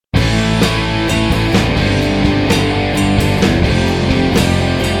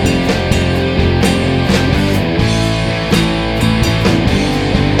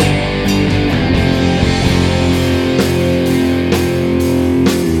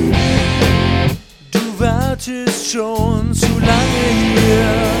wartest schon zu lange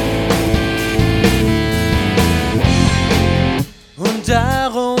hier. Und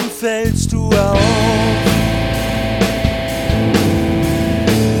darum fällst du auf.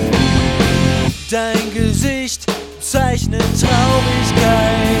 Dein Gesicht zeichnet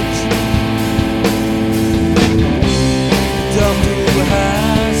Traurigkeit. Doch du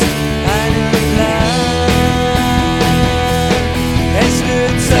hast einen Plan. Es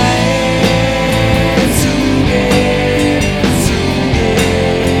wird Zeit zu gehen, zu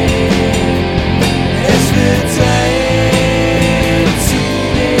gehen. Es wird Zeit zu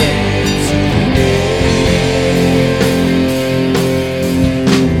gehen, zu gehen.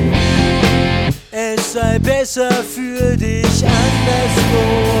 Es sei besser für dich anderswo.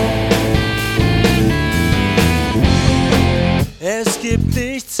 Es gibt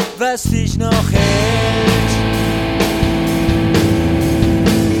nichts, was dich noch hält.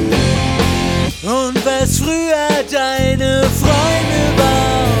 Und was früher deine Freunde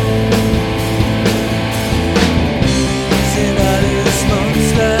waren, sind alles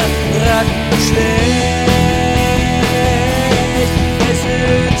Monster, Ratten schlecht. Es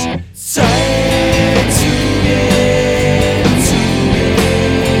wird Zeit zu gehen, zu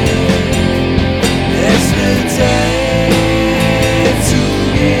gehen. Es wird Zeit.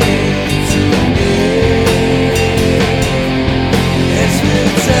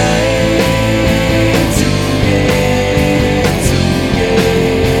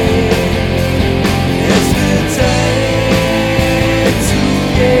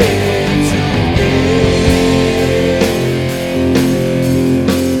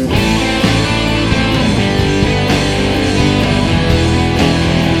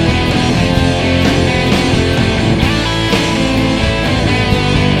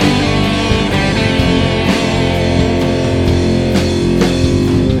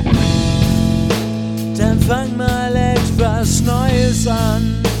 Fang mal etwas Neues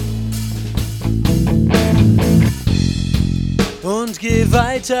an und geh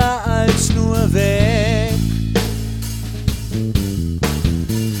weiter als nur weg.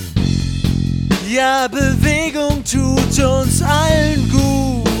 Ja, Bewegung tut uns allen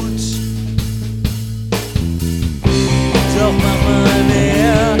gut. Doch mach mal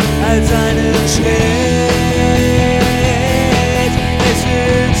mehr als einen Schritt. Es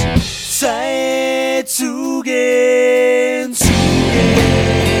wird Zeit zu gehen.